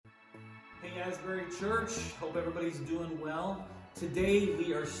Asbury Church. Hope everybody's doing well. Today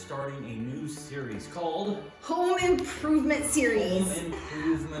we are starting a new series called Home Improvement Series. Home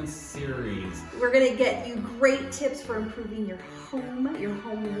Improvement Series. We're going to get you great tips for improving your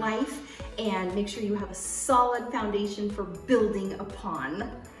home life, and make sure you have a solid foundation for building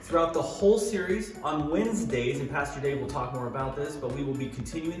upon. Throughout the whole series, on Wednesdays, and Pastor Dave will talk more about this, but we will be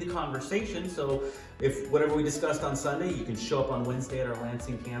continuing the conversation. So if whatever we discussed on Sunday, you can show up on Wednesday at our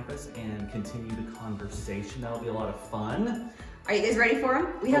Lansing campus and continue the conversation. That'll be a lot of fun. Are you guys ready for them?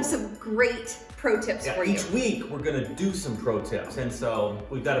 We have some great pro tips for you. Each week we're going to do some pro tips, and so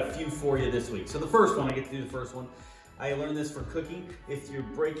we've got a few for you this week. So the first one, I get to do the first one. I learned this for cooking. If you're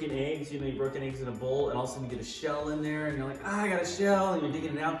breaking eggs, you're breaking eggs in a bowl, and all of a sudden you get a shell in there, and you're like, I got a shell, and you're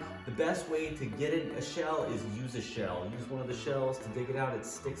digging it out. The best way to get a shell is use a shell. Use one of the shells to dig it out. It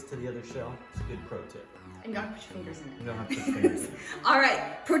sticks to the other shell. It's a good pro tip. And you don't have to put your fingers in it. You don't have to put your fingers in it. All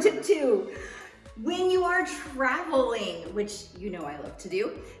right, pro tip 2. When you are traveling, which you know I love to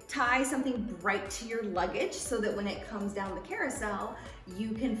do, tie something bright to your luggage so that when it comes down the carousel,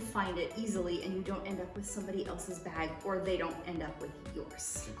 you can find it easily and you don't end up with somebody else's bag, or they don't end up with yours.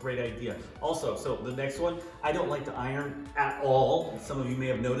 It's a great idea. Also, so the next one, I don't like to iron at all. Some of you may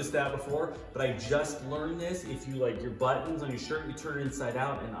have noticed that before, but I just learned this. If you like your buttons on your shirt, you turn it inside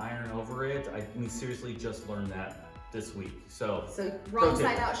out and iron over it. I seriously just learned that this week. So wrong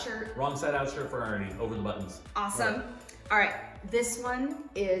side out shirt. Wrong side out shirt for ironing over the buttons. Awesome. Right. All right, this one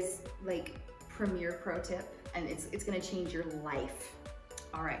is like premier pro tip, and it's gonna change your life.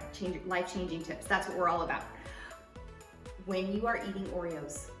 All right, life-changing tips. That's what we're all about. When you are eating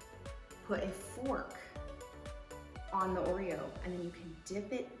Oreos, put a fork on the Oreo, and then you can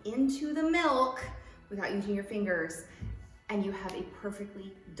dip it into the milk without using your fingers, and you have a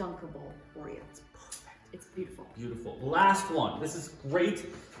perfectly dunkable Oreo. It's perfect. It's beautiful. Beautiful. Last one. This is great.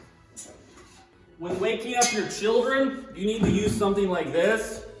 When waking up your children, you need to use something like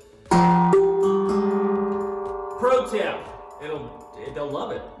this. Pro tip. They'll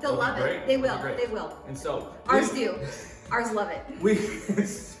love it. They'll love it. They will. They will. And so ours do. Ours love it.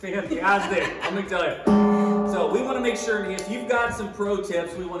 It's fantastic. I'm gonna tell you. So we want to make sure, if you've got some pro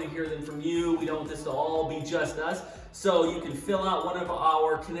tips, we want to hear them from you. We don't want this to all be just us. So you can fill out one of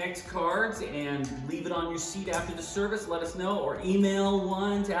our Connect cards and leave it on your seat after the service. Let us know, or email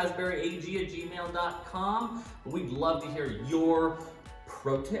one to asburyag@gmail.com. We'd love to hear your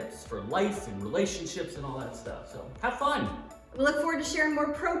pro tips for life and relationships and all that stuff. So have fun. We look forward to sharing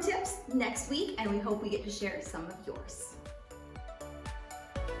more pro tips next week, and we hope we get to share some of yours.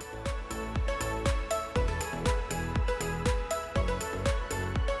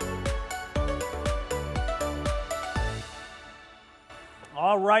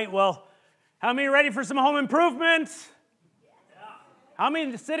 All right, well, how many are ready for some home improvement? Yeah. How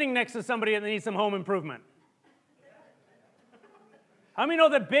many are sitting next to somebody that needs some home improvement? How many know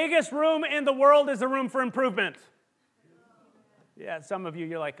the biggest room in the world is a room for improvement? Yeah, some of you,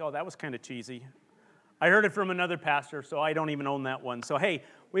 you're like, oh, that was kind of cheesy. I heard it from another pastor, so I don't even own that one. So, hey,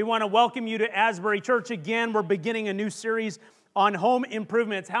 we want to welcome you to Asbury Church again. We're beginning a new series on home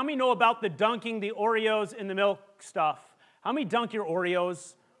improvements. How many know about the dunking the Oreos in the milk stuff? How many dunk your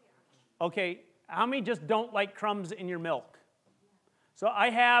Oreos? Okay, how many just don't like crumbs in your milk? So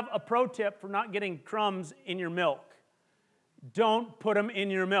I have a pro tip for not getting crumbs in your milk. Don't put them in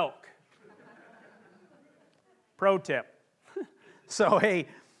your milk. Pro tip. So, hey,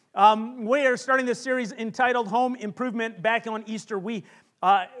 we are starting this series entitled Home Improvement. Back on Easter, we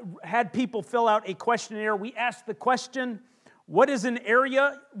had people fill out a questionnaire. We asked the question, what is an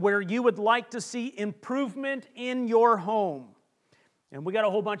area where you would like to see improvement in your home? And we got a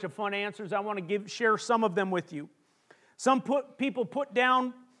whole bunch of fun answers. I want to share some of them with you. Some people put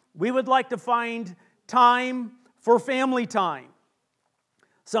down, we would like to find time for family time.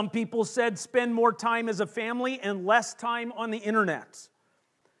 Some people said spend more time as a family and less time on the internet.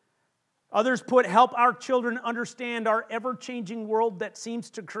 Others put help our children understand our ever-changing world that seems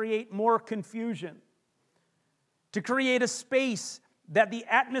to create more confusion. To create a space that the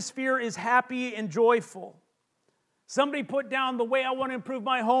atmosphere is happy and joyful. Somebody put down, the way I want to improve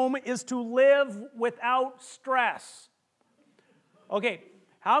my home is to live without stress. Okay,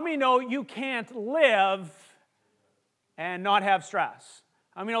 how many know you can't live and not have stress?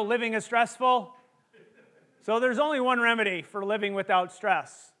 How many know living is stressful? So there's only one remedy for living without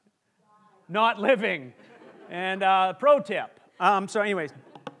stress. Not living. And pro tip. So anyways,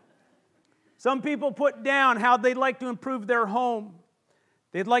 some people put down how they'd like to improve their home.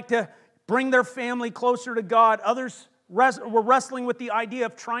 They'd like to bring their family closer to God. Others were wrestling with the idea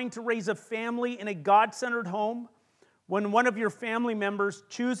of trying to raise a family in a God-centered home when one of your family members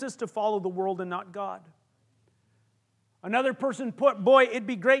chooses to follow the world and not God. Another person put, boy, it'd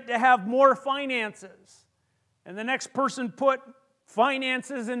be great to have more finances. And the next person put,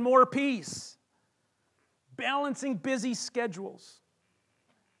 finances and more peace. Balancing busy schedules.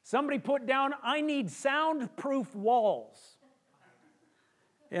 Somebody put down, I need soundproof walls.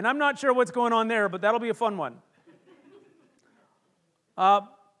 And I'm not sure what's going on there, but that'll be a fun one.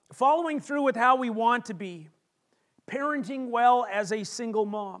 Following through with how we want to be. Parenting well as a single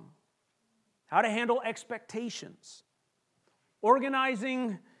mom. How to handle expectations.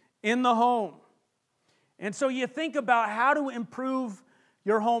 Organizing in the home. And so you think about how to improve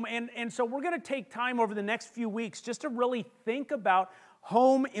your home. And so we're going to take time over the next few weeks just to really think about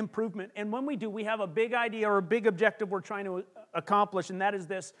home improvement. And when we do, we have a big idea or a big objective we're trying to accomplish, and that is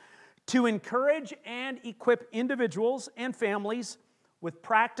this: to encourage and equip individuals and families with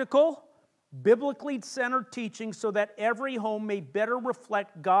practical, biblically centered teaching so that every home may better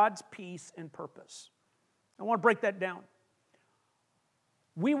reflect God's peace and purpose. I want to break that down.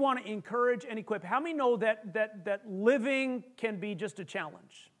 We want to encourage and equip. How many know that living can be just a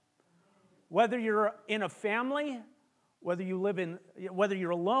challenge? Whether you're in a family, whether you're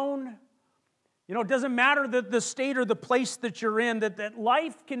alone, it doesn't matter the state or the place that you're in, that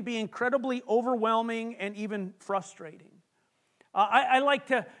life can be incredibly overwhelming and even frustrating. I like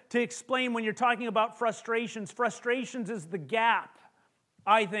to explain when you're talking about frustrations is the gap,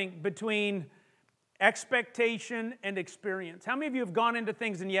 I think, between expectation and experience. How many of you have gone into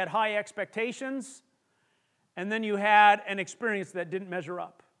things and you had high expectations, and then you had an experience that didn't measure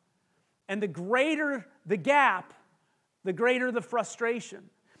up? And the greater the gap, the greater the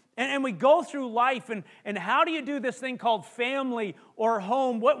frustration. And we go through life, and how do you do this thing called family or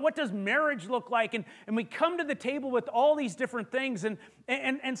home? What does marriage look like? And we come to the table with all these different things, and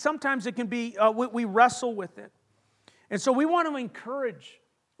sometimes it can be, we wrestle with it. And so we want to encourage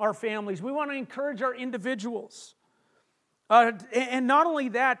our families. We want to encourage our individuals. And not only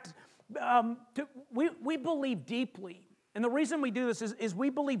that, we believe deeply. And the reason we do this is we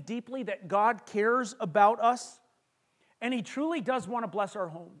believe deeply that God cares about us. And He truly does want to bless our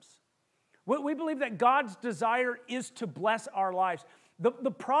homes. We believe that God's desire is to bless our lives. The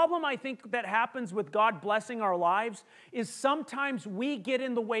problem, I think, that happens with God blessing our lives is sometimes we get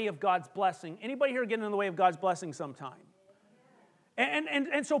in the way of God's blessing. Anybody here get in the way of God's blessing sometime?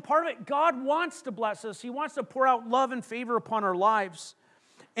 And so part of it, God wants to bless us. He wants to pour out love and favor upon our lives.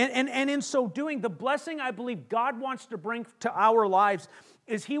 And in so doing, the blessing I believe God wants to bring to our lives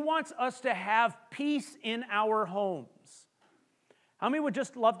is He wants us to have peace in our homes. How many would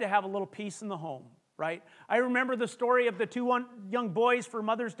just love to have a little peace in the home, right? I remember the story of the two young boys for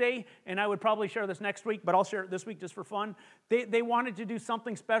Mother's Day, and I would probably share this next week, but I'll share it this week just for fun. They wanted to do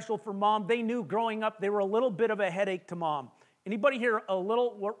something special for Mom. They knew growing up they were a little bit of a headache to Mom. Anybody here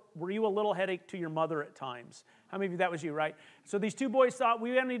were you a little headache to your mother at times? How many of you, that was you, right? So these two boys thought,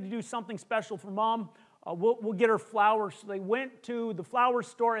 we need to do something special for Mom. We'll get her flowers. So they went to the flower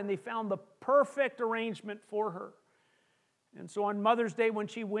store and they found the perfect arrangement for her. And so on Mother's Day when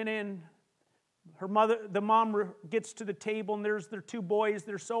she went in, the mom gets to the table and there's their two boys.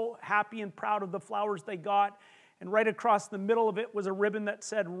 They're so happy and proud of the flowers they got. And right across the middle of it was a ribbon that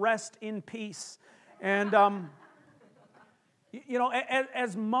said, "Rest in peace." And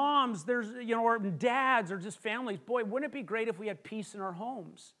as moms, or dads or just families, boy, wouldn't it be great if we had peace in our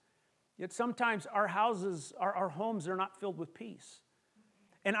homes? Yet sometimes our houses, our homes are not filled with peace.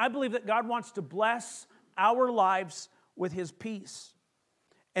 And I believe that God wants to bless our lives with His peace.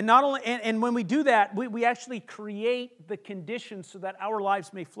 And not only, and when we do that, we actually create the conditions so that our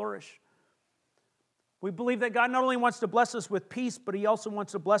lives may flourish. We believe that God not only wants to bless us with peace, but He also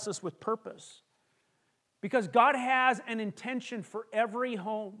wants to bless us with purpose. Because God has an intention for every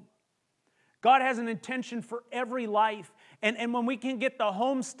home. God has an intention for every life. And when we can get the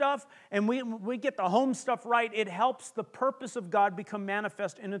home stuff, and we get the home stuff right, it helps the purpose of God become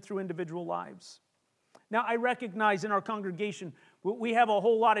manifest in and through individual lives. Now, I recognize in our congregation, we have a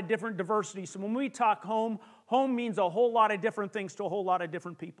whole lot of different diversity. So when we talk home, home means a whole lot of different things to a whole lot of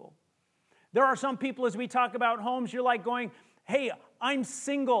different people. There are some people, as we talk about homes, you're like going, hey, I'm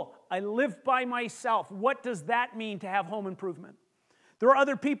single. I live by myself. What does that mean to have home improvement? There are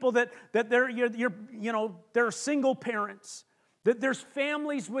other people that they're single parents. That there's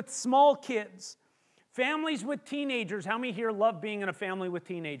families with small kids, families with teenagers. How many here love being in a family with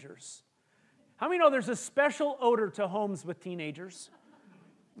teenagers? How many know there's a special odor to homes with teenagers?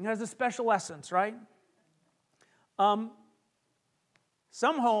 It has a special essence, right? Some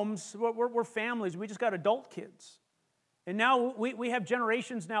homes, we're families. We just got adult kids. And now we have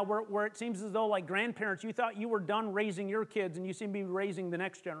generations now where it seems as though, like grandparents, you thought you were done raising your kids and you seem to be raising the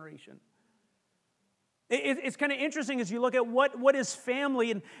next generation. It's kind of interesting as you look at what is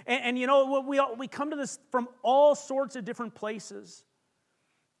family. And you know, we come to this from all sorts of different places.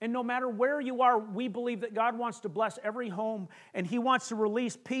 And no matter where you are, we believe that God wants to bless every home, and He wants to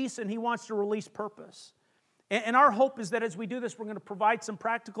release peace, and He wants to release purpose. And our hope is that as we do this, we're going to provide some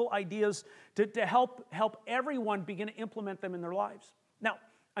practical ideas to help everyone begin to implement them in their lives. Now,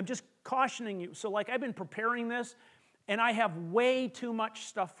 I'm just cautioning you. So like I've been preparing this, and I have way too much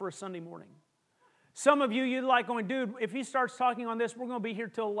stuff for a Sunday morning. Some of you're like going, dude, if he starts talking on this, we're going to be here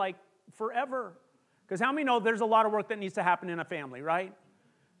till like forever. Because how many know there's a lot of work that needs to happen in a family, right?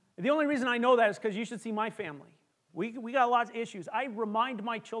 The only reason I know that is because you should see my family. We got lots of issues. I remind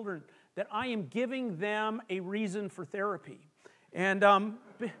my children that I am giving them a reason for therapy. And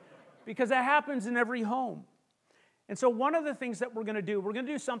because that happens in every home. And so one of the things that we're going to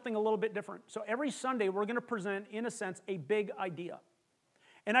do something a little bit different. So every Sunday, we're going to present, in a sense, a big idea.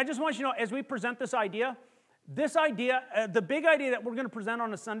 And I just want you to know, as we present this idea, the big idea that we're going to present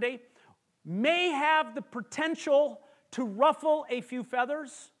on a Sunday may have the potential to ruffle a few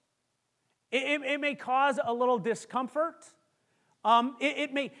feathers. It may cause a little discomfort.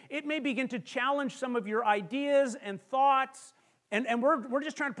 It may begin to challenge some of your ideas and thoughts. And we're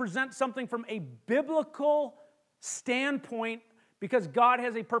just trying to present something from a biblical standpoint because God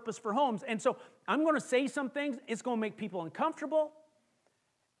has a purpose for homes. And so I'm going to say some things. It's going to make people uncomfortable.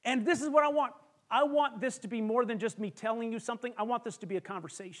 And this is what I want. I want this to be more than just me telling you something. I want this to be a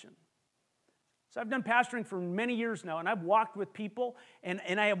conversation. So I've done pastoring for many years now, and I've walked with people, and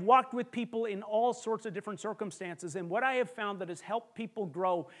I have walked with people in all sorts of different circumstances. And what I have found that has helped people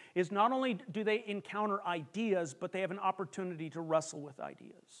grow is not only do they encounter ideas, but they have an opportunity to wrestle with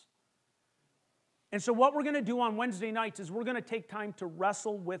ideas. And so what we're going to do on Wednesday nights is we're going to take time to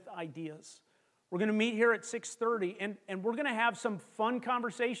wrestle with ideas. We're going to meet here at 6:30, and we're going to have some fun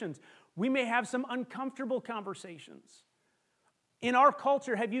conversations. We may have some uncomfortable conversations. In our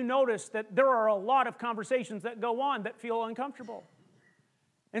culture, have you noticed that there are a lot of conversations that go on that feel uncomfortable?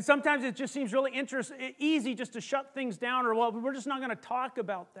 And sometimes it just seems really easy just to shut things down, or, well, we're just not going to talk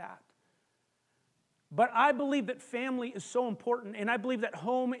about that. But I believe that family is so important, and I believe that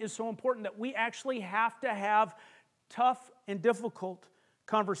home is so important that we actually have to have tough and difficult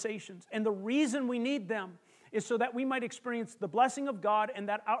conversations. And the reason we need them is so that we might experience the blessing of God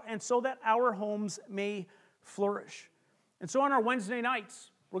and so that our homes may flourish. And so on our Wednesday nights,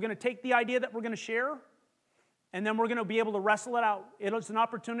 we're going to take the idea that we're going to share, and then we're going to be able to wrestle it out. It's an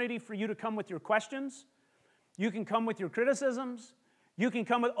opportunity for you to come with your questions. You can come with your criticisms. You can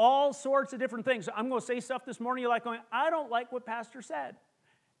come with all sorts of different things. So I'm going to say stuff this morning, you're like going, I don't like what Pastor said.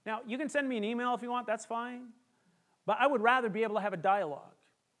 Now, you can send me an email if you want, that's fine. But I would rather be able to have a dialogue.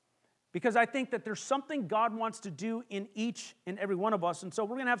 Because I think that there's something God wants to do in each and every one of us. And so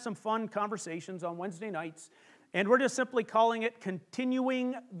we're going to have some fun conversations on Wednesday nights. And we're just simply calling it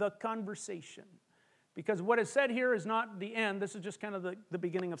Continuing the Conversation. Because what is said here is not the end. This is just kind of the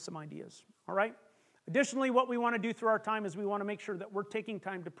beginning of some ideas. All right? Additionally, what we want to do through our time is we want to make sure that we're taking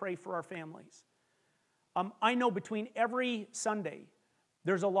time to pray for our families. I know between every Sunday,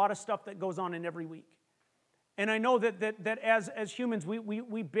 there's a lot of stuff that goes on in every week. And I know that as humans,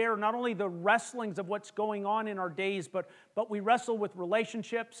 we bear not only the wrestlings of what's going on in our days, but we wrestle with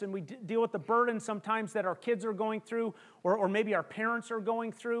relationships, and we deal with the burden sometimes that our kids are going through, or maybe our parents are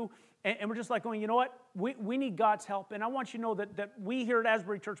going through. And we're just like going, you know what? We need God's help. And I want you to know that we here at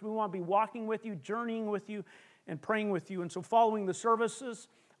Asbury Church, we want to be walking with you, journeying with you, and praying with you. And so following the services,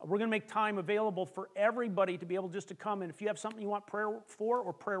 we're going to make time available for everybody to be able just to come. And if you have something you want prayer for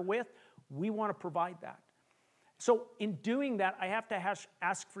or prayer with, we want to provide that. So in doing that, I have to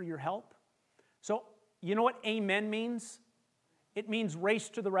ask for your help. So you know what amen means? It means race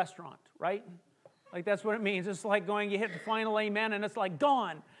to the restaurant, right? Like that's what it means. It's like going, you hit the final amen, and it's like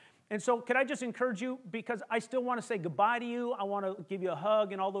gone. And so could I just encourage you, because I still want to say goodbye to you. I want to give you a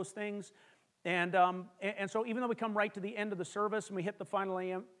hug and all those things. And so even though we come right to the end of the service and we hit the final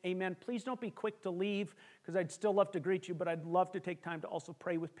amen, please don't be quick to leave, because I'd still love to greet you, but I'd love to take time to also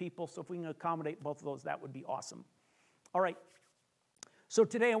pray with people. So if we can accommodate both of those, that would be awesome. All right. So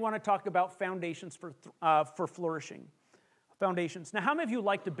today I want to talk about foundations for flourishing. Foundations. Now, how many of you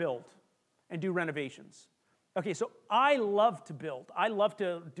like to build and do renovations? Okay, so I love to build. I love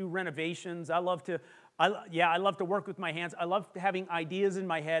to do renovations. I love to work with my hands. I love having ideas in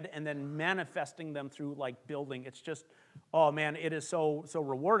my head and then manifesting them through like building. It's just, oh man, it is so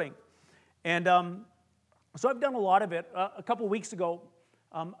rewarding. And so I've done a lot of it. A couple weeks ago,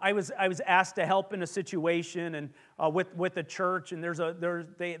 I was asked to help in a situation and with a church, and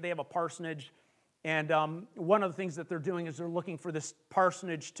they have a parsonage, and one of the things that they're doing is they're looking for this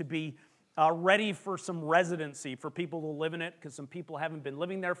parsonage to be ready for some residency for people to live in it, because some people haven't been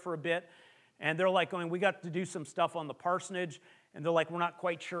living there for a bit, and they're like going, we got to do some stuff on the parsonage, and they're like, we're not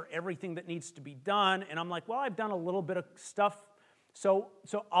quite sure everything that needs to be done, and I'm like, well, I've done a little bit of stuff, so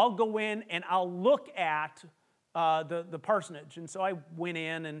I'll go in and I'll look at the parsonage. And so I went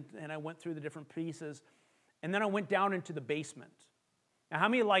in and I went through the different pieces. And then I went down into the basement. Now, how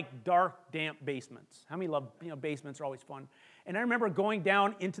many like dark, damp basements? How many love, basements are always fun. And I remember going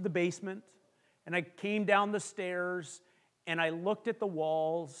down into the basement, and I came down the stairs, and I looked at the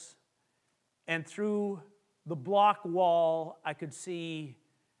walls, and through the block wall, I could see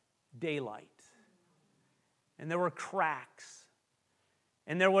daylight. And there were cracks.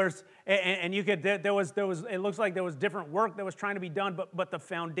 And there was, and you could, there was, it looks like there was different work that was trying to be done, but the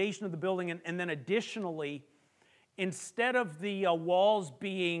foundation of the building, and then additionally, instead of the walls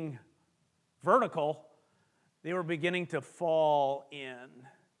being vertical, they were beginning to fall in.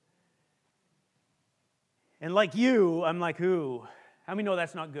 And like you, I'm like, ooh, how many know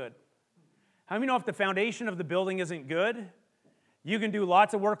that's not good? How many know if the foundation of the building isn't good, you can do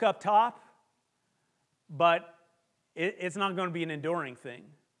lots of work up top, but it's not going to be an enduring thing.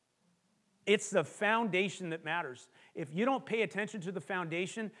 It's the foundation that matters. If you don't pay attention to the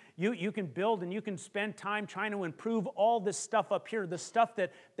foundation, you can build and you can spend time trying to improve all this stuff up here, the stuff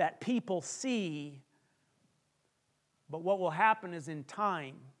that people see. But what will happen is in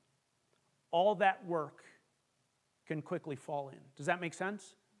time, all that work can quickly fall in. Does that make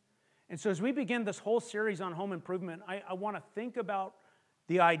sense? And so as we begin this whole series on home improvement, I want to think about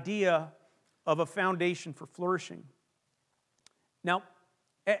the idea of a foundation for flourishing. Now,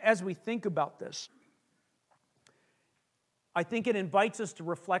 as we think about this, I think it invites us to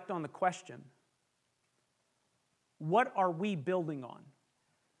reflect on the question, what are we building on?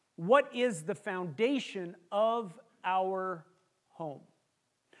 What is the foundation of our home?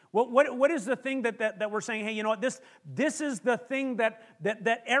 What is the thing that we're saying, hey, you know what, this is the thing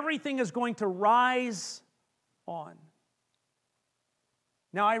that everything is going to rise on?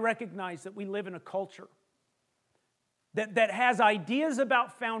 Now, I recognize that we live in a culture that has ideas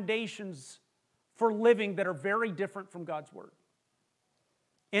about foundations for living that are very different from God's Word.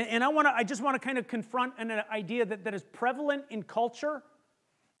 And I just want to kind of confront an idea that is prevalent in culture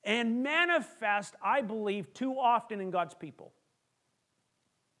and manifest, I believe, too often in God's people.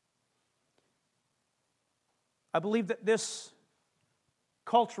 I believe that this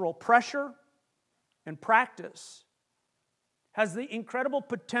cultural pressure and practice has the incredible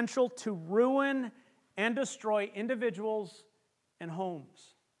potential to ruin and destroy individuals and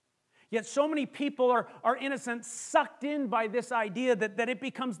homes. Yet so many people are in a sense sucked in by this idea that it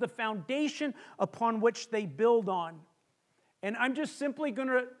becomes the foundation upon which they build on. And I'm just simply going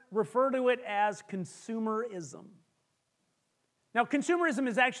to refer to it as consumerism. Now, consumerism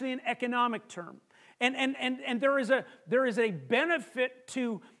is actually an economic term. And there is a benefit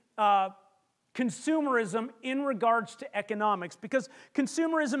to consumerism in regards to economics, because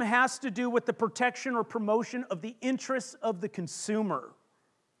consumerism has to do with the protection or promotion of the interests of the consumer.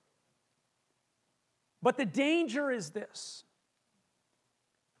 But the danger is this,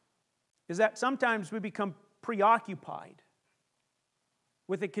 is that sometimes we become preoccupied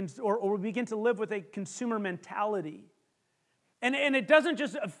with or we begin to live with a consumer mentality. And it doesn't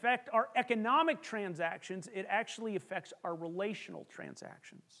just affect our economic transactions, it actually affects our relational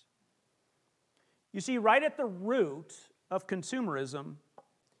transactions. You see, right at the root of consumerism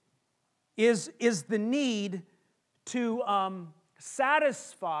is the need to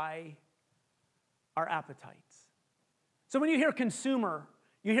satisfy our appetites. So when you hear consumer,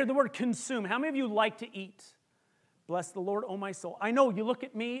 you hear the word consume. How many of you like to eat? Bless the Lord, oh my soul. I know you look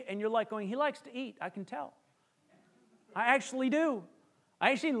at me and you're like going, he likes to eat. I can tell. I actually do.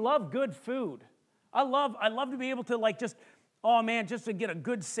 I actually love good food. I love to be able to just to get a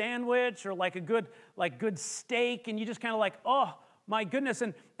good sandwich or like a good steak, and you just kind of like, oh my goodness.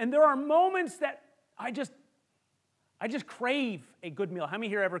 And there are moments that I just crave a good meal. How many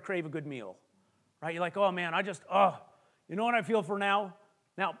here ever crave a good meal? Right? You're like, oh man, you know what I feel for now?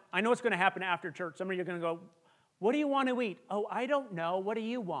 Now, I know it's going to happen after church. Some of you are going to go, what do you want to eat? Oh, I don't know. What do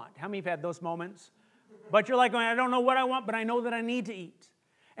you want? How many have had those moments? But you're like, I don't know what I want, but I know that I need to eat.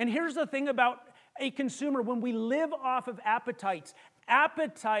 And here's the thing about a consumer. When we live off of appetites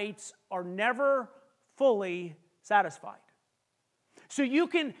are never fully satisfied. So you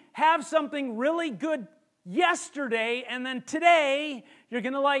can have something really good yesterday, and then today you're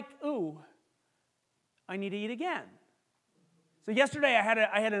going to ooh, I need to eat again. So yesterday I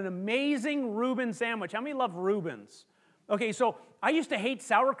had an amazing Reuben sandwich. How many love Reubens? Okay, so I used to hate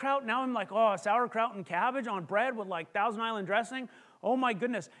sauerkraut. Now I'm like, oh, sauerkraut and cabbage on bread with like Thousand Island dressing. Oh my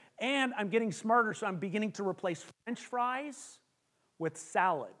goodness. And I'm getting smarter, so I'm beginning to replace French fries with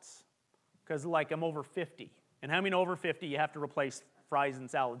salads. Because like I'm over 50. And how many over 50, you have to replace fries and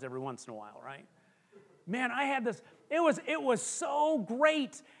salads every once in a while, right? Man, I had this, it was so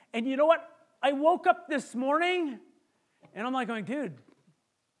great. And you know what? I woke up this morning and I'm like going, dude,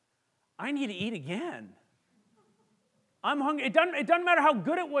 I need to eat again. I'm hungry. It doesn't matter how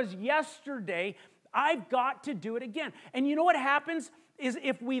good it was yesterday. I've got to do it again. And you know what happens is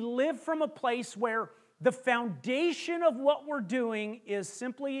if we live from a place where the foundation of what we're doing is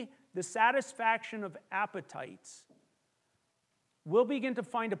simply the satisfaction of appetites, we'll begin to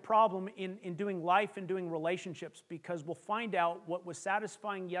find a problem in doing life and doing relationships, because we'll find out what was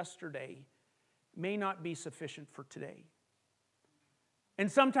satisfying yesterday may not be sufficient for today.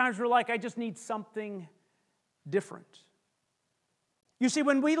 And sometimes we're like, I just need something different. You see,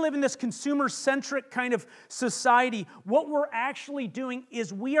 when we live in this consumer-centric kind of society, what we're actually doing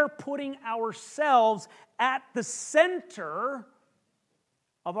is we are putting ourselves at the center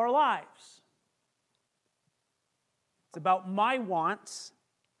of our lives. It's about my wants,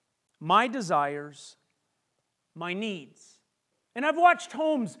 my desires, my needs. And I've watched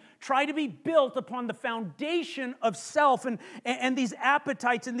homes try to be built upon the foundation of self and these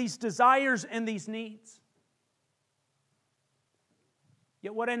appetites and these desires and these needs.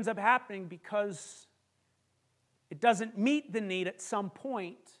 Yet what ends up happening, because it doesn't meet the need at some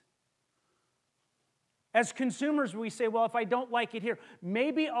point, as consumers we say, well, if I don't like it here,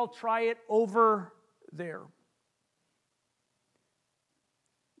 maybe I'll try it over there.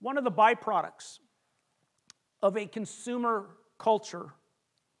 One of the byproducts of a consumer culture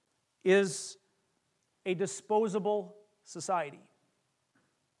is a disposable society.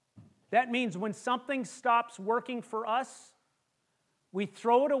 That means when something stops working for us, we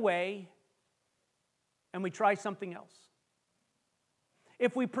throw it away and we try something else.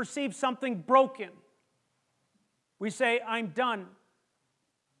 If we perceive something broken, we say, I'm done.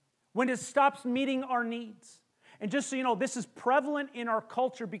 When it stops meeting our needs. And just so you know, this is prevalent in our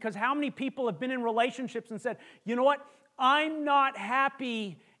culture, because how many people have been in relationships and said, you know what, I'm not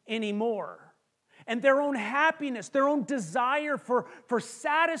happy anymore. And their own happiness, their own desire for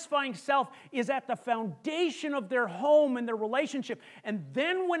satisfying self is at the foundation of their home and their relationship. And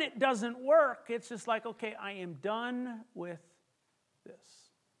then when it doesn't work, it's just like, okay, I am done with this.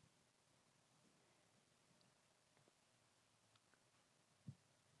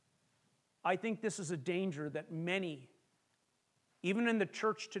 I think this is a danger that many, even in the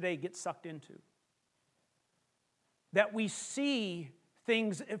church today, get sucked into. That we see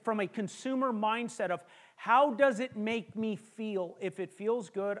things from a consumer mindset of, how does it make me feel? If it feels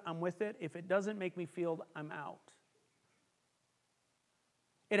good, I'm with it. If it doesn't make me feel, I'm out.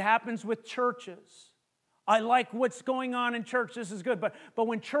 It happens with churches. I like what's going on in church. This is good. But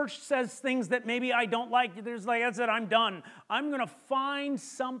when church says things that maybe I don't like, there's like I said, I'm done. I'm going to find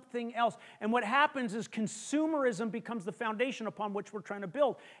something else. And what happens is consumerism becomes the foundation upon which we're trying to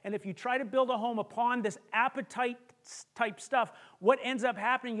build. And if you try to build a home upon this appetite type stuff, what ends up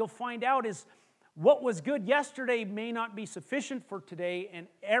happening, you'll find out, is what was good yesterday may not be sufficient for today, and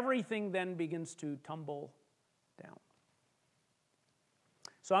everything then begins to tumble down.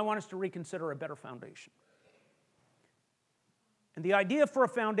 So I want us to reconsider a better foundation. And the idea for a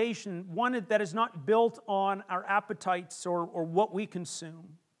foundation, one that is not built on our appetites or what we consume,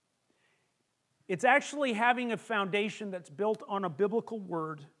 it's actually having a foundation that's built on a biblical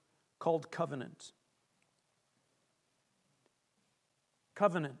word called covenant.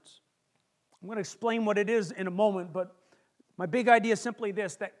 Covenant. I'm going to explain what it is in a moment, but my big idea is simply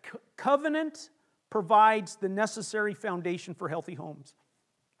this, that covenant provides the necessary foundation for healthy homes.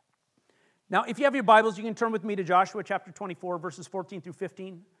 Now, if you have your Bibles, you can turn with me to Joshua chapter 24, verses 14 through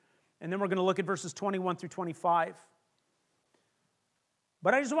 15. And then we're going to look at verses 21 through 25.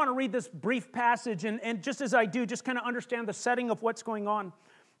 But I just want to read this brief passage, and just as I do, just kind of understand the setting of what's going on.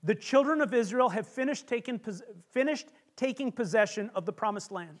 The children of Israel have finished taking possession of the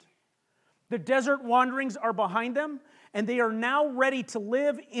promised land. The desert wanderings are behind them, and they are now ready to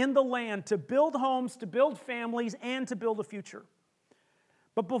live in the land, to build homes, to build families, and to build a future.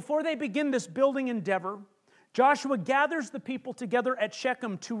 But before they begin this building endeavor, Joshua gathers the people together at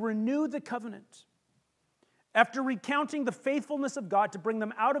Shechem to renew the covenant. After recounting the faithfulness of God to bring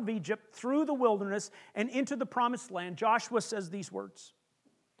them out of Egypt through the wilderness and into the promised land, Joshua says these words.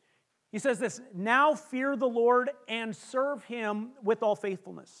 He says this, "Now fear the Lord and serve him with all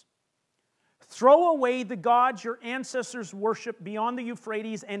faithfulness. Throw away the gods your ancestors worshiped beyond the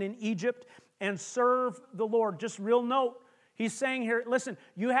Euphrates and in Egypt and serve the Lord. Just real note, he's saying here, listen,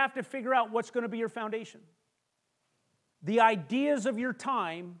 you have to figure out what's going to be your foundation. The ideas of your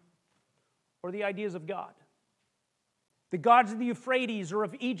time or the ideas of God. The gods of the Euphrates or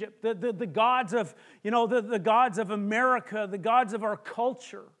of Egypt, the gods of, the gods of America, the gods of our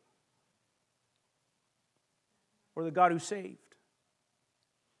culture, or the God who saved.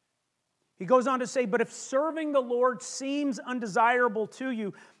 He goes on to say, but if serving the Lord seems undesirable to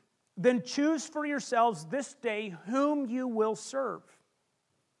you, then choose for yourselves this day whom you will serve.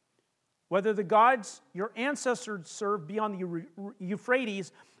 Whether the gods your ancestors served beyond the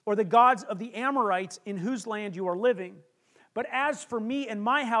Euphrates or the gods of the Amorites in whose land you are living. But as for me and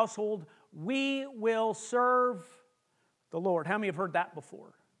my household, we will serve the Lord. How many have heard that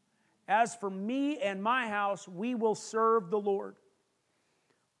before? As for me and my house, we will serve the Lord.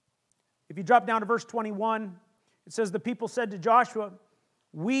 If you drop down to verse 21, it says, the people said to Joshua,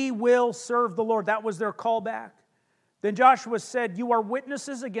 we will serve the Lord. That was their callback. Then Joshua said, you are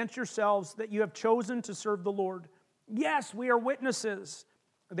witnesses against yourselves that you have chosen to serve the Lord. Yes, we are witnesses,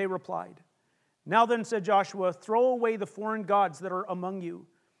 they replied. Now then, said Joshua, throw away the foreign gods that are among you,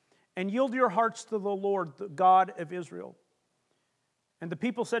 and yield your hearts to the Lord, the God of Israel. And the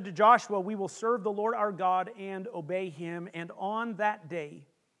people said to Joshua, we will serve the Lord our God and obey him. And on that day,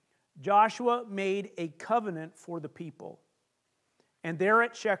 Joshua made a covenant for the people. And there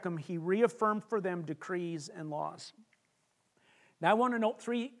at Shechem, he reaffirmed for them decrees and laws. Now, I want to note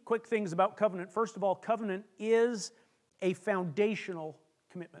three quick things about covenant. First of all, covenant is a foundational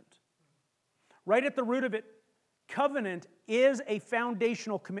commitment. Right at the root of it, covenant is a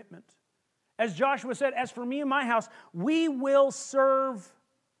foundational commitment. As Joshua said, as for me and my house, we will serve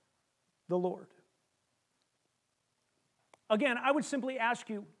the Lord. Again, I would simply ask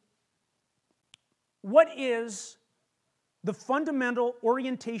you, what is the fundamental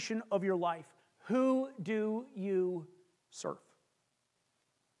orientation of your life? Who do you serve?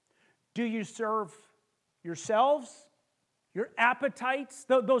 Do you serve yourselves, your appetites,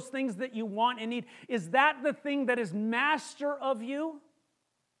 those things that you want and need? Is that the thing that is master of you?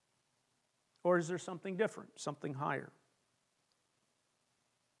 Or is there something different, something higher?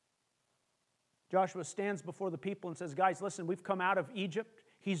 Joshua stands before the people and says, guys, listen, we've come out of Egypt.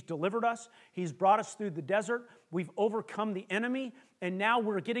 He's delivered us. He's brought us through the desert. We've overcome the enemy. And now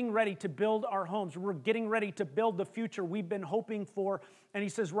we're getting ready to build our homes. We're getting ready to build the future we've been hoping for. And he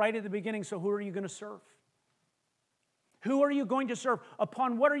says right at the beginning, so who are you going to serve? Who are you going to serve?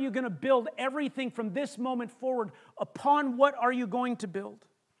 Upon what are you going to build everything from this moment forward? Upon what are you going to build?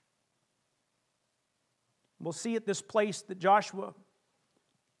 We'll see at this place that Joshua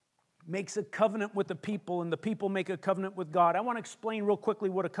makes a covenant with the people, and the people make a covenant with God. I want to explain real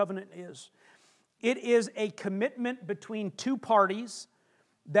quickly what a covenant is. It is a commitment between two parties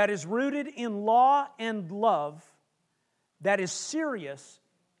that is rooted in law and love, that is serious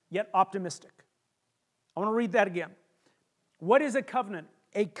yet optimistic. I want to read that again. What is a covenant?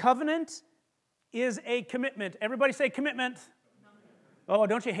 A covenant is a commitment. Everybody say commitment. Oh,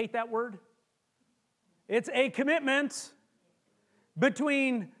 don't you hate that word? It's a commitment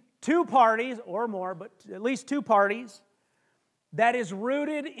between two parties or more, but at least two parties, that is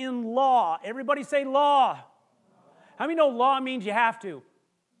rooted in law. Everybody say law. How many know law means you have to?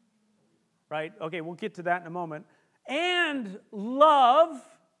 Right? Okay, we'll get to that in a moment. And love.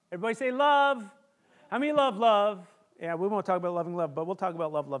 Everybody say love. How many love love? Yeah, we won't talk about loving love, but we'll talk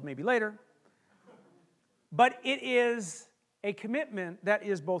about love maybe later. But it is a commitment that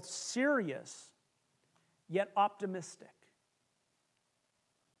is both serious yet optimistic.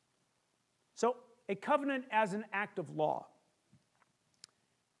 So, a covenant as an act of law.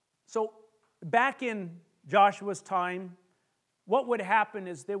 So, back in Joshua's time, what would happen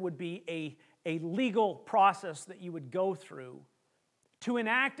is there would be a legal process that you would go through to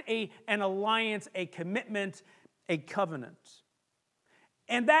enact an alliance, a commitment, a covenant.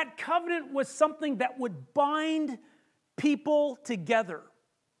 And that covenant was something that would bind people together.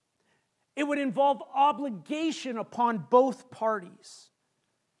 It would involve obligation upon both parties.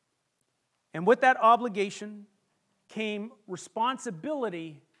 And with that obligation came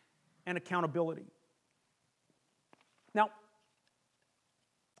responsibility and accountability. Now,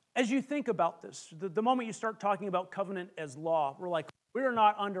 as you think about this, the moment you start talking about covenant as law, we're like, we're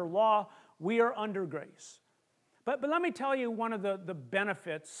not under law, we are under grace. But let me tell you one of the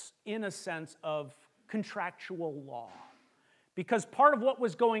benefits, in a sense, of contractual law. Because part of what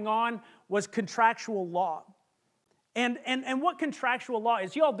was going on was contractual law. And what contractual law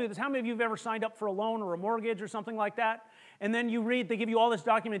is, you all do this. How many of you have ever signed up for a loan or a mortgage or something like that? and then you read, they give you all this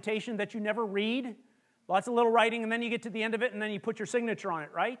documentation that you never read, lots of little writing, and then you get to the end of it, and then you put your signature on it,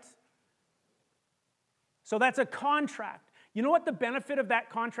 right? So that's a contract. You know what the benefit of that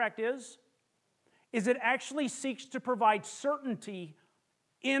contract is? Is it actually seeks to provide certainty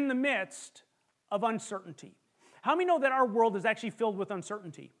in the midst of uncertainty. How many know that our world is actually filled with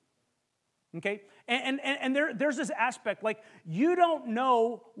uncertainty? Okay? And there's this aspect, like, you don't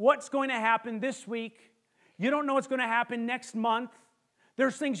know what's going to happen this week. You don't know what's going to happen next month.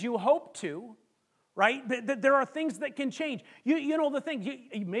 There's things you hope to, right? There are things that can change. You know the thing,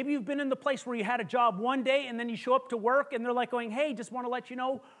 maybe you've been in the place where you had a job one day and then you show up to work and they're like going, hey, just want to let you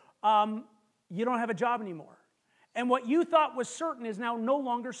know, you don't have a job anymore. And what you thought was certain is now no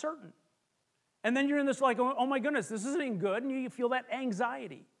longer certain. And then you're in this like, oh my goodness, this isn't good, and you feel that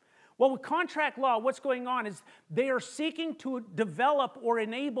anxiety. Well, with contract law, what's going on is they are seeking to develop or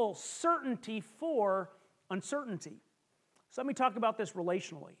enable certainty for uncertainty. So let me talk about this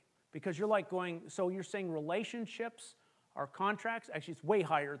relationally, because you're like going, so you're saying relationships are contracts? Actually, it's way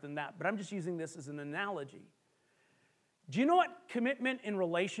higher than that, but I'm just using this as an analogy. Do you know what commitment in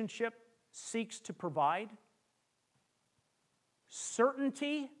relationship seeks to provide?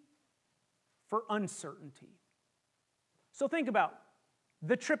 Certainty for uncertainty. So think about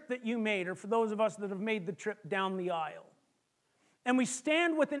the trip that you made, or for those of us that have made the trip down the aisle. And we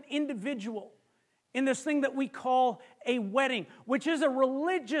stand with an individual in this thing that we call a wedding, which is a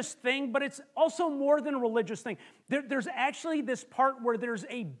religious thing, but it's also more than a religious thing. There's actually this part where there's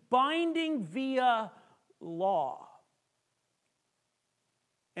a binding via law.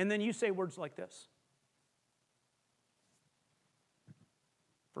 And then you say words like this.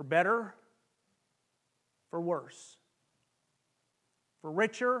 For better, for worse. For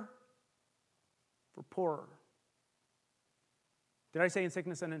richer, for poorer. Did I say in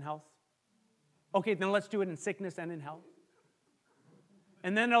sickness and in health? Okay, then let's do it in sickness and in health.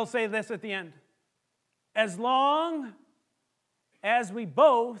 And then I'll say this at the end. As long as we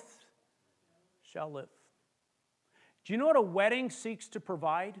both shall live. Do you know what a wedding seeks to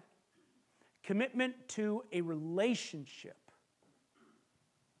provide? Commitment to a relationship.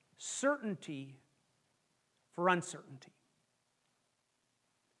 Certainty for uncertainty.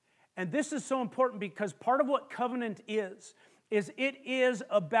 And this is so important because part of what covenant is it is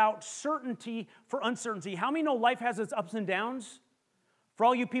about certainty for uncertainty. How many know life has its ups and downs? For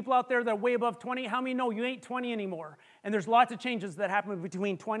all you people out there that are way above 20, how many know you ain't 20 anymore? And there's lots of changes that happen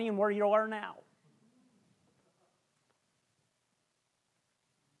between 20 and where you are now.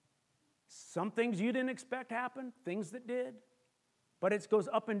 Some things you didn't expect happen, things that did. But it goes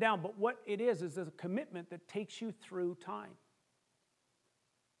up and down. But what it is a commitment that takes you through time.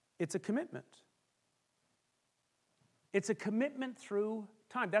 It's a commitment. It's a commitment through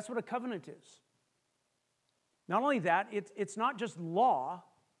time. That's what a covenant is. Not only that, it's not just law,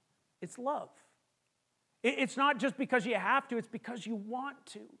 it's love. It's not just because you have to, it's because you want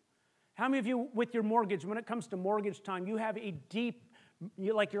to. How many of you, with your mortgage, when it comes to mortgage time, you have a deep,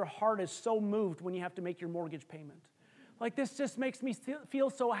 like your heart is so moved when you have to make your mortgage payment? Like, this just makes me feel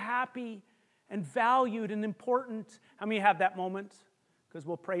so happy and valued and important. How many have that moment? Because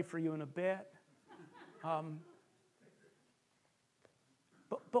we'll pray for you in a bit.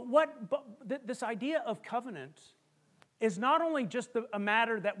 This idea of covenant is not only just a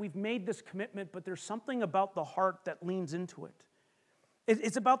matter that we've made this commitment, but there's something about the heart that leans into it.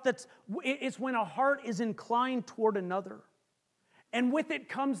 It's about that. It's when a heart is inclined toward another. And with it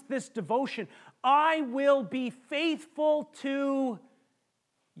comes this devotion. I will be faithful to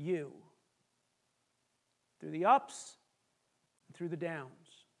you. Through the ups and through the downs.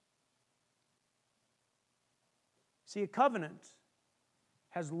 See, a covenant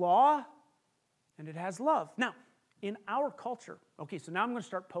has law and it has love. Now, in our culture, okay, so now I'm going to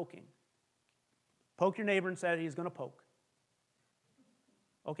start poking. Poke your neighbor and say he's going to poke.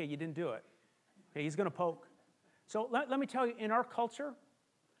 Okay, you didn't do it. Okay, he's going to poke. So let me tell you, in our culture,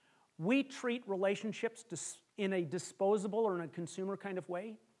 we treat relationships in a disposable or in a consumer kind of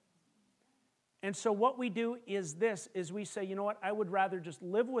way. And so what we do is we say, you know what, I would rather just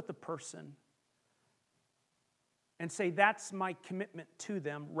live with the person and say that's my commitment to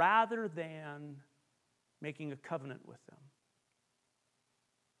them rather than making a covenant with them.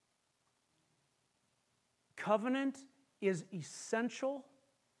 Covenant is essential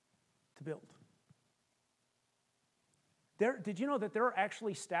to build. Did you know that there are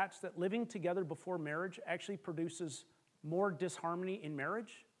actually stats that living together before marriage actually produces more disharmony in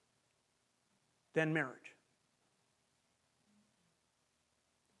marriage than marriage?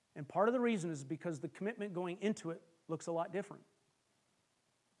 And part of the reason is because the commitment going into it looks a lot different.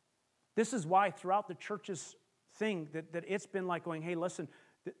 This is why throughout the church's thing that it's been like going, hey, listen,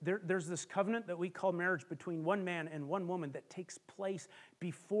 there's this covenant that we call marriage between one man and one woman that takes place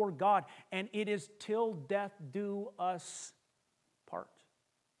before God, and it is till death do us part.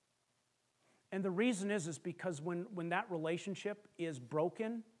 And the reason is because when that relationship is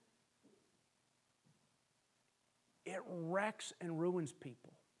broken, it wrecks and ruins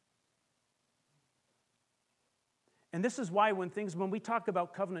people. And this is why when we talk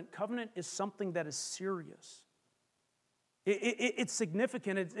about covenant, covenant is something that is serious. It's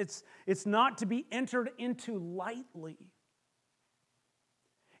significant. It's not to be entered into lightly.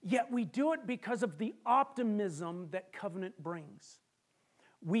 Yet we do it because of the optimism that covenant brings.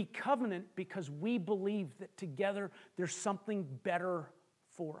 We covenant because we believe that together there's something better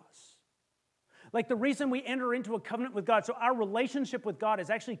for us. Like the reason we enter into a covenant with God, so our relationship with God is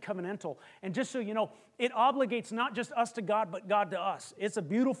actually covenantal. And just so you know, it obligates not just us to God, but God to us. It's a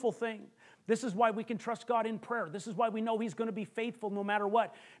beautiful thing. This is why we can trust God in prayer. This is why we know He's going to be faithful no matter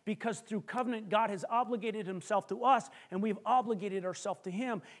what. Because through covenant, God has obligated Himself to us, and we've obligated ourselves to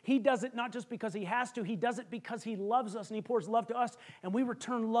Him. He does it not just because He has to. He does it because He loves us, and He pours love to us, and we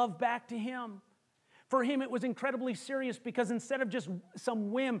return love back to Him. For Him, it was incredibly serious because instead of just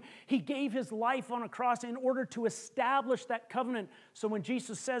some whim, He gave His life on a cross in order to establish that covenant. So when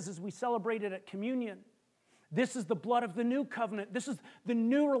Jesus says, as we celebrate it at communion, this is the blood of the new covenant. This is the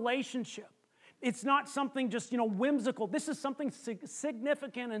new relationship. It's not something just, whimsical. This is something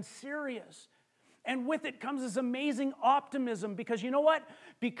significant and serious. And with it comes this amazing optimism because you know what?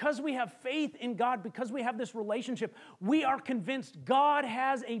 Because we have faith in God, because we have this relationship, we are convinced God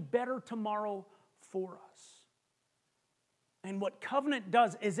has a better tomorrow for us. And what covenant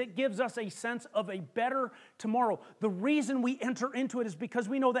does is it gives us a sense of a better tomorrow. The reason we enter into it is because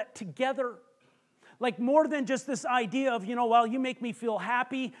we know that together, like more than just this idea of, well, you make me feel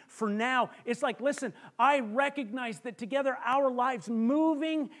happy for now. It's like, listen, I recognize that together our lives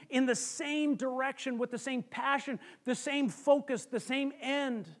moving in the same direction with the same passion, the same focus, the same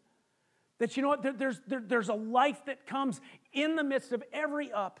end. That you know what, there's a life that comes in the midst of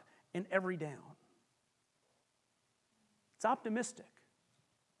every up and every down. It's optimistic.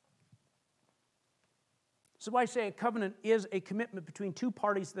 So I say a covenant is a commitment between two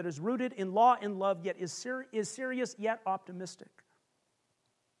parties that is rooted in law and love, yet is serious, yet optimistic.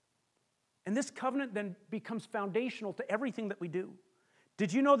 And this covenant then becomes foundational to everything that we do.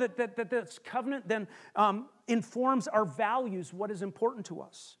 Did you know that this covenant then informs our values, what is important to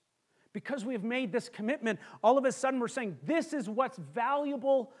us? Because we have made this commitment, all of a sudden we're saying, this is what's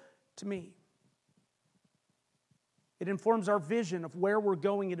valuable to me. It informs our vision of where we're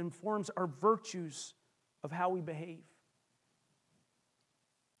going. It informs our virtues of how we behave.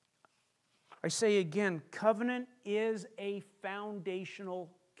 I say again, covenant is a foundational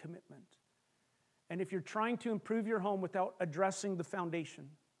commitment. And if you're trying to improve your home without addressing the foundation,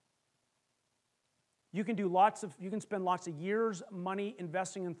 you can spend lots of years, money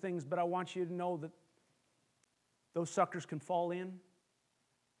investing in things, but I want you to know that those suckers can fall in,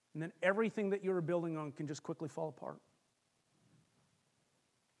 and then everything that you're building on can just quickly fall apart.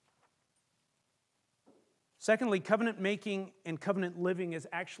 Secondly, covenant making and covenant living is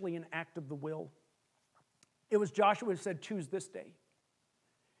actually an act of the will. It was Joshua who said, choose this day.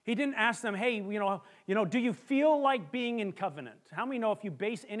 He didn't ask them, hey, do you feel like being in covenant? How many know if you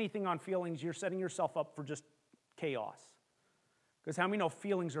base anything on feelings, you're setting yourself up for just chaos? Because how many know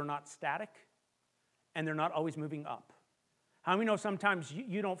feelings are not static and they're not always moving up? How many know sometimes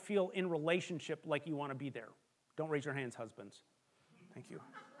you don't feel in relationship like you want to be there? Don't raise your hands, husbands. Thank you.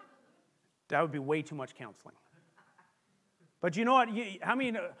 That would be way too much counseling. But you know what?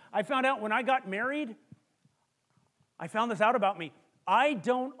 I found out when I got married, I found this out about me. I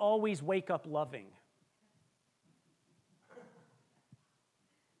don't always wake up loving.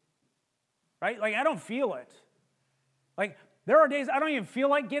 Right? Like, I don't feel it. Like, there are days I don't even feel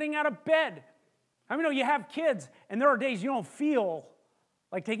like getting out of bed. How many know you have kids, and there are days you don't feel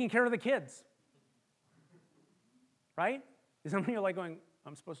like taking care of the kids? Right? Some of you are like going,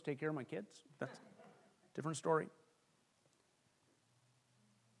 I'm supposed to take care of my kids? That's a different story.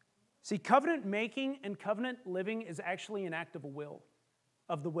 See, covenant making and covenant living is actually an act of the will.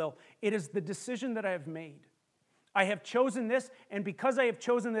 It is the decision that I have made. I have chosen this, and because I have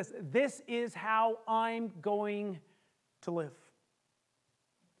chosen this, this is how I'm going to live.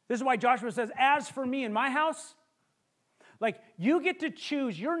 This is why Joshua says, as for me and my house, like, you get to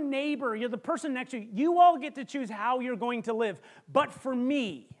choose, your neighbor, you're the person next to you, you all get to choose how you're going to live. But for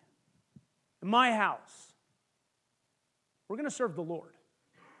me, my house, we're going to serve the Lord.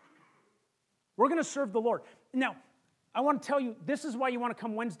 We're going to serve the Lord. Now, I want to tell you, this is why you want to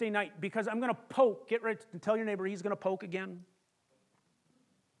come Wednesday night, because I'm going to poke. Get ready to tell your neighbor he's going to poke again.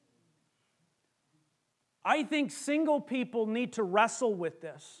 I think single people need to wrestle with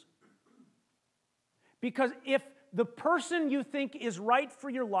this. Because if the person you think is right for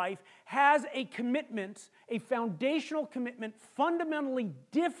your life has a commitment, a foundational commitment, fundamentally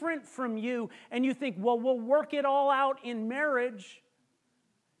different from you, and you think, well, we'll work it all out in marriage,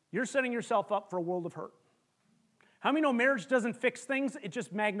 you're setting yourself up for a world of hurt. How many know marriage doesn't fix things, it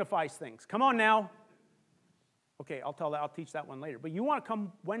just magnifies things? Come on now. Okay, I'll teach that one later. But you want to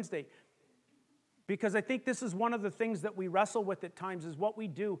come Wednesday, because I think this is one of the things that we wrestle with at times, is what we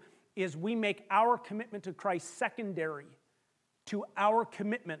do is we make our commitment to Christ secondary to our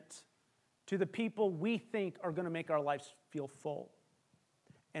commitment to the people we think are going to make our lives feel full.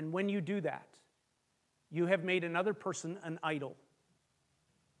 And when you do that, you have made another person an idol.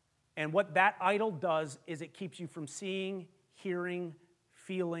 And what that idol does is it keeps you from seeing, hearing,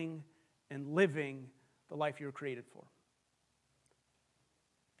 feeling, and living the life you were created for.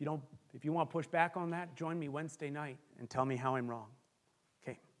 If you want to push back on that, join me Wednesday night and tell me how I'm wrong.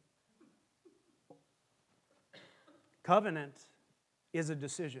 Okay. Covenant is a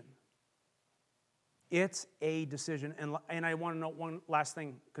decision. It's a decision. And I want to note one last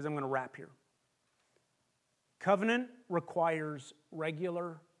thing, because I'm going to wrap here. Covenant requires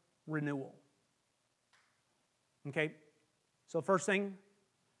regular renewal. Okay? So first thing,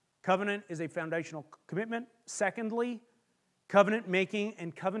 covenant is a foundational commitment. Secondly, covenant making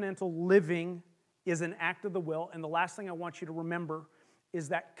and covenantal living is an act of the will. And the last thing I want you to remember is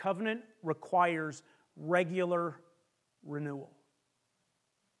that covenant requires regular renewal.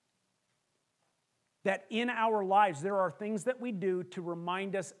 That in our lives, there are things that we do to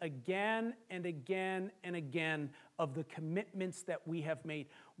remind us again and again and again of the commitments that we have made.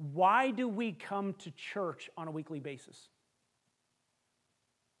 Why do we come to church on a weekly basis?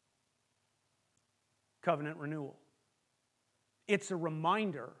 Covenant renewal. It's a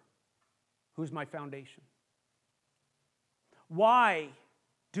reminder, who's my foundation? Why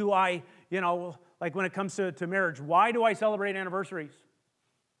do I, like when it comes to marriage, why do I celebrate anniversaries?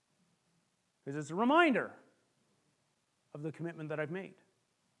 Because it's a reminder of the commitment that I've made.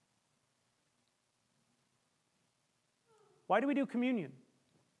 Why do we do communion?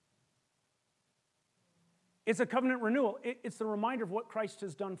 It's a covenant renewal. It's the reminder of what Christ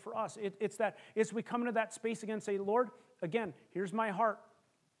has done for us. It's we come into that space again and say, Lord, again, here's my heart.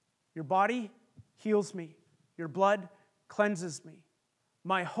 Your body heals me. Your blood cleanses me.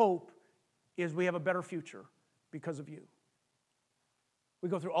 My hope is we have a better future because of you. We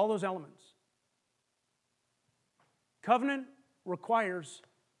go through all those elements. Covenant requires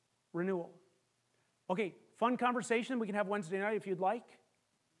renewal. Okay, fun conversation we can have Wednesday night if you'd like.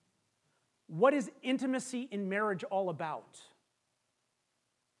 What is intimacy in marriage all about?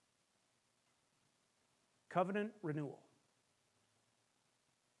 Covenant renewal.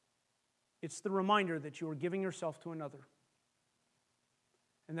 It's the reminder that you are giving yourself to another,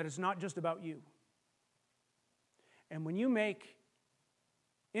 and that it's not just about you. And when you make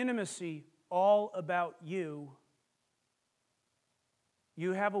intimacy all about you,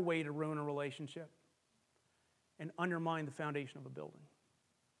 you have a way to ruin a relationship and undermine the foundation of a building.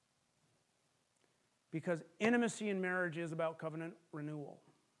 Because intimacy in marriage is about covenant renewal.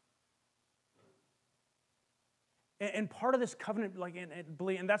 And part of this covenant,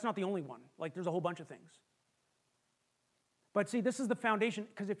 and that's not the only one. There's a whole bunch of things. But see, this is the foundation,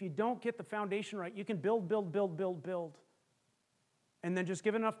 because if you don't get the foundation right, you can build. And then just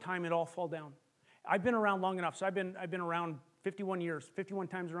give it enough time, it all fall down. I've been around long enough, so I've been around 51 years, 51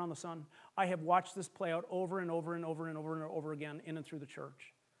 times around the sun. I have watched this play out over and over and over and over and over again in and through the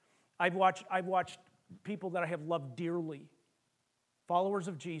church. I've watched people that I have loved dearly, followers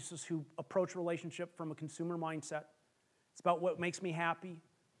of Jesus who approach relationship from a consumer mindset. It's about what makes me happy.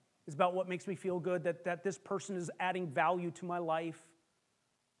 It's about what makes me feel good, that this person is adding value to my life.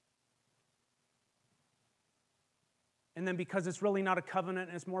 And then because it's really not a covenant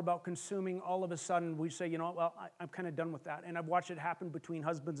and it's more about consuming, all of a sudden we say, I'm kind of done with that. And I've watched it happen between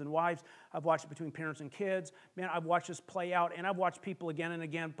husbands and wives. I've watched it between parents and kids. Man, I've watched this play out, and I've watched people again and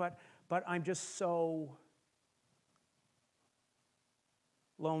again, but I'm just so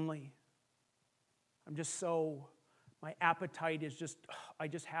lonely. My appetite is I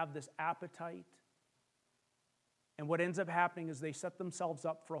just have this appetite. And what ends up happening is they set themselves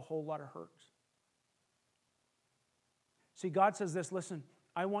up for a whole lot of hurt. See, God says this, listen,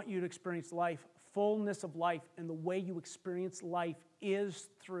 I want you to experience life, fullness of life, and the way you experience life is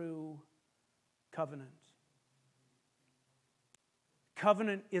through covenant.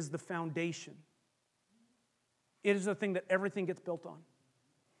 Covenant is the foundation. It is the thing that everything gets built on.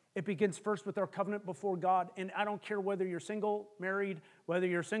 It begins first with our covenant before God. And I don't care whether you're single, married, whether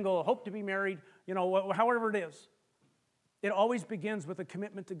you're single, hope to be married, however it is. It always begins with a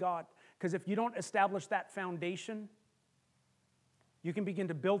commitment to God. Because if you don't establish that foundation, you can begin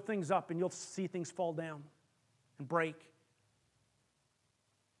to build things up and you'll see things fall down and break.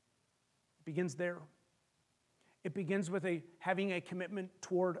 It begins there. It begins with having a commitment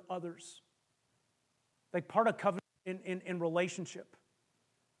toward others. Like part of covenant in relationship.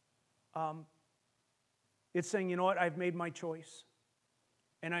 It's saying, you know what, I've made my choice.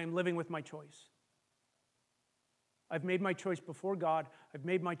 And I am living with my choice. I've made my choice before God. I've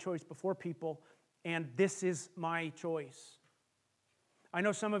made my choice before people. And this is my choice. I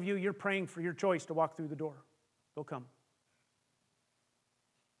know some of you, you're praying for your choice to walk through the door. They'll come.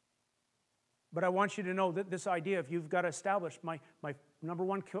 But I want you to know that this idea, if you've got to establish, my number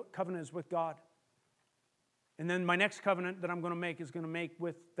one covenant is with God. And then my next covenant that I'm going to make is going to make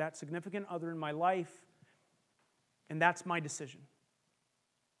with that significant other in my life. And that's my decision.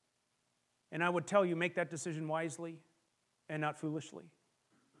 And I would tell you, make that decision wisely and not foolishly.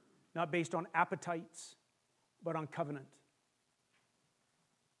 Not based on appetites, but on covenant.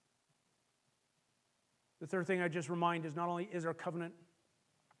 The third thing I just remind is not only is our covenant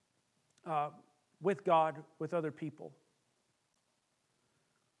with God, with other people,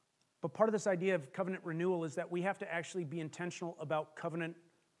 but part of this idea of covenant renewal is that we have to actually be intentional about covenant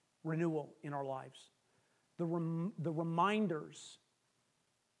renewal in our lives. The reminders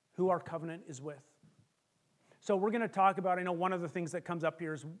who our covenant is with. So we're going to talk about, I know one of the things that comes up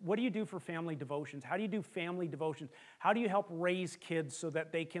here is, what do you do for family devotions? How do you do family devotions? How do you help raise kids so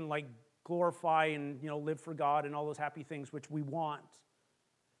that they can glorify and live for God and all those happy things which we want?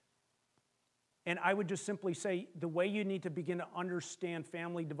 And I would just simply say the way you need to begin to understand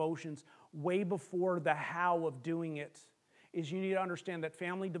family devotions way before the how of doing it is you need to understand that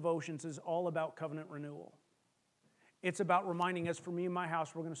family devotions is all about covenant renewal. It's about reminding us, for me and my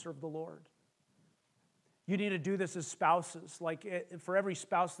house, we're going to serve the Lord. You need to do this as spouses. For every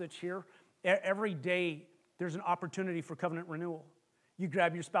spouse that's here, every day there's an opportunity for covenant renewal. You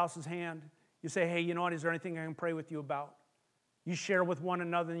grab your spouse's hand. You say, hey, you know what? Is there anything I can pray with you about? You share with one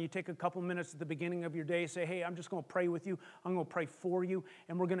another, and you take a couple minutes at the beginning of your day, say, hey, I'm just going to pray with you. I'm going to pray for you,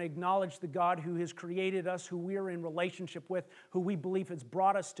 and we're going to acknowledge the God who has created us, who we are in relationship with, who we believe has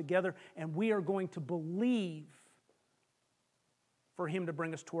brought us together, and we are going to believe for Him to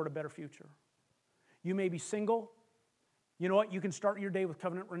bring us toward a better future. You may be single. You know what? You can start your day with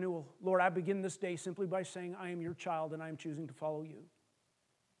covenant renewal. Lord, I begin this day simply by saying, I am your child, and I am choosing to follow you.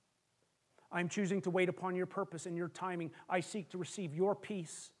 I'm choosing to wait upon your purpose and your timing. I seek to receive your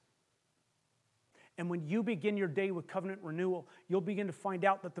peace. And when you begin your day with covenant renewal, you'll begin to find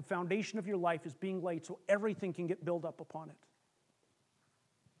out that the foundation of your life is being laid so everything can get built up upon it.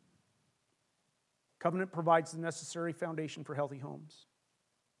 Covenant provides the necessary foundation for healthy homes.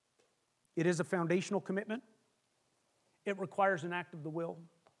 It is a foundational commitment. It requires an act of the will.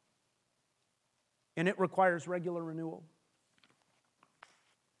 And it requires regular renewal.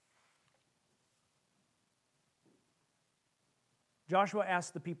 Joshua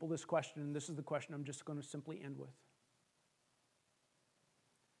asked the people this question, and this is the question I'm just going to simply end with.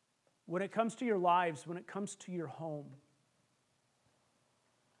 When it comes to your lives, when it comes to your home,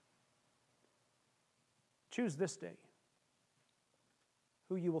 choose this day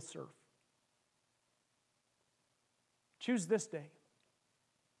who you will serve. Choose this day.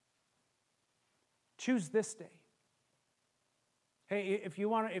 Choose this day. Hey, if you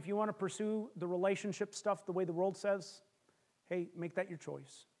want to pursue the relationship stuff the way the world says, hey, make that your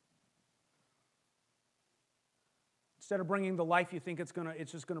choice. Instead of bringing the life you think it's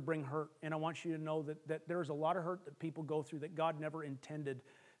just going to bring hurt. And I want you to know that there's a lot of hurt that people go through that God never intended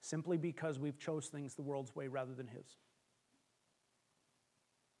simply because we've chose things the world's way rather than His.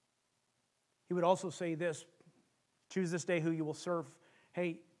 He would also say this, choose this day who you will serve.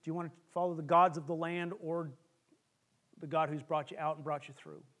 Hey, do you want to follow the gods of the land or the God who's brought you out and brought you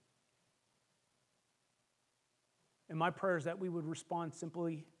through? And my prayer is that we would respond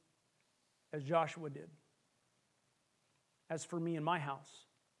simply as Joshua did. As for me and my house,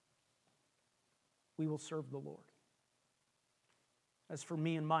 we will serve the Lord. As for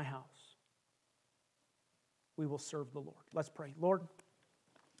me and my house, we will serve the Lord. Let's pray. Lord,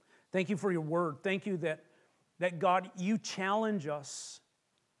 thank you for your word. Thank you that God, you challenge us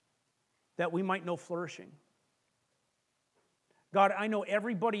that we might know flourishing. God, I know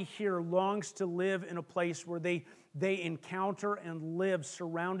everybody here longs to live in a place where they encounter and live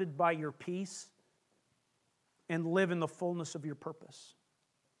surrounded by your peace and live in the fullness of your purpose.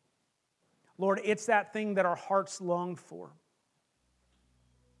 Lord, it's that thing that our hearts long for.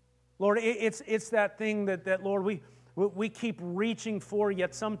 Lord, it's that thing that Lord, we keep reaching for,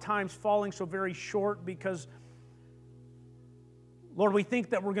 yet sometimes falling so very short because, Lord, we think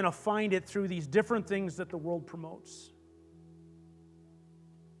that we're going to find it through these different things that the world promotes.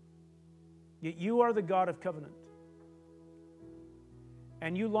 Yet you are the God of covenant.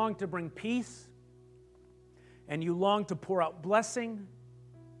 And you long to bring peace, and you long to pour out blessing.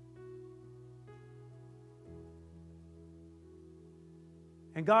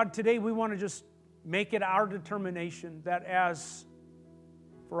 And God, today we want to just make it our determination that as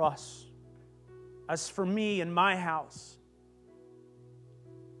for us, as for me and my house,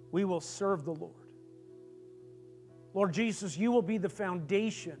 we will serve the Lord. Lord Jesus, you will be the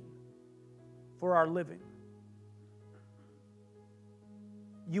foundation for our living.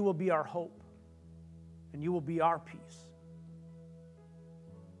 You will be our hope, and you will be our peace.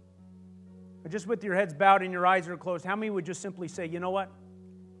 But just with your heads bowed and your eyes are closed, how many would just simply say, you know what?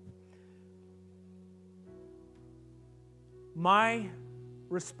 My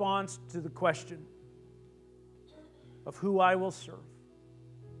response to the question of who I will serve,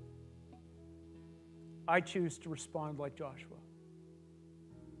 I choose to respond like Joshua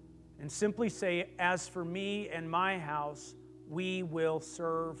and simply say, as for me and my house, we will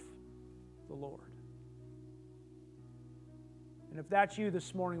serve the Lord. And if that's you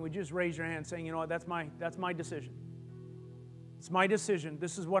this morning, would you just raise your hand saying, you know what, that's my decision. It's my decision.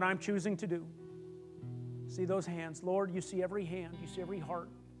 This is what I'm choosing to do. See those hands. Lord, you see every hand. You see every heart.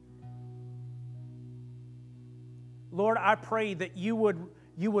 Lord, I pray that you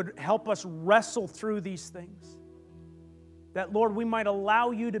would help us wrestle through these things. That, Lord, we might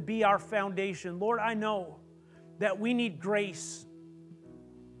allow you to be our foundation. Lord, I know that we need grace.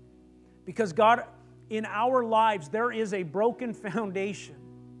 Because, God, in our lives, there is a broken foundation.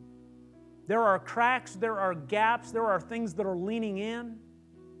 There are cracks, there are gaps, there are things that are leaning in.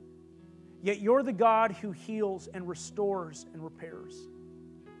 Yet you're the God who heals and restores and repairs.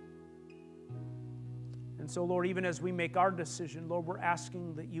 And so, Lord, even as we make our decision, Lord, we're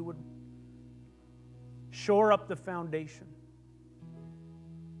asking that you would shore up the foundation.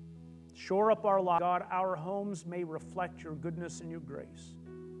 Shore up our lives. God, our homes may reflect your goodness and your grace.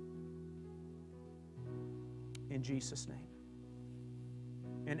 In Jesus' name.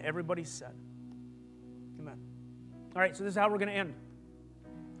 And everybody said, amen. All right, so this is how we're going to end.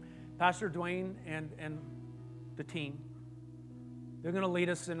 Pastor Dwayne and the team, they're going to lead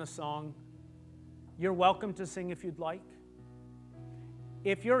us in a song. You're welcome to sing if you'd like.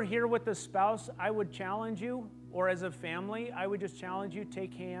 If you're here with a spouse, I would challenge you, or as a family, I would just challenge you,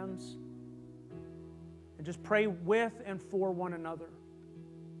 take hands and just pray with and for one another.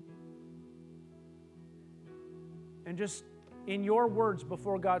 And just in your words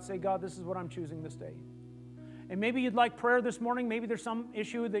before God, say, God, this is what I'm choosing this day. And maybe you'd like prayer this morning. Maybe there's some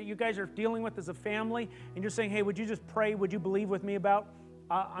issue that you guys are dealing with as a family, and you're saying, hey, would you just pray? Would you believe with me about?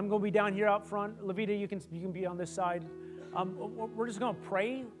 I'm going to be down here out front. Levita, you can be on this side. We're just going to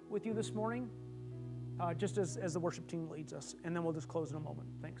pray with you this morning, just as the worship team leads us, and then we'll just close in a moment.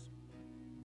 Thanks.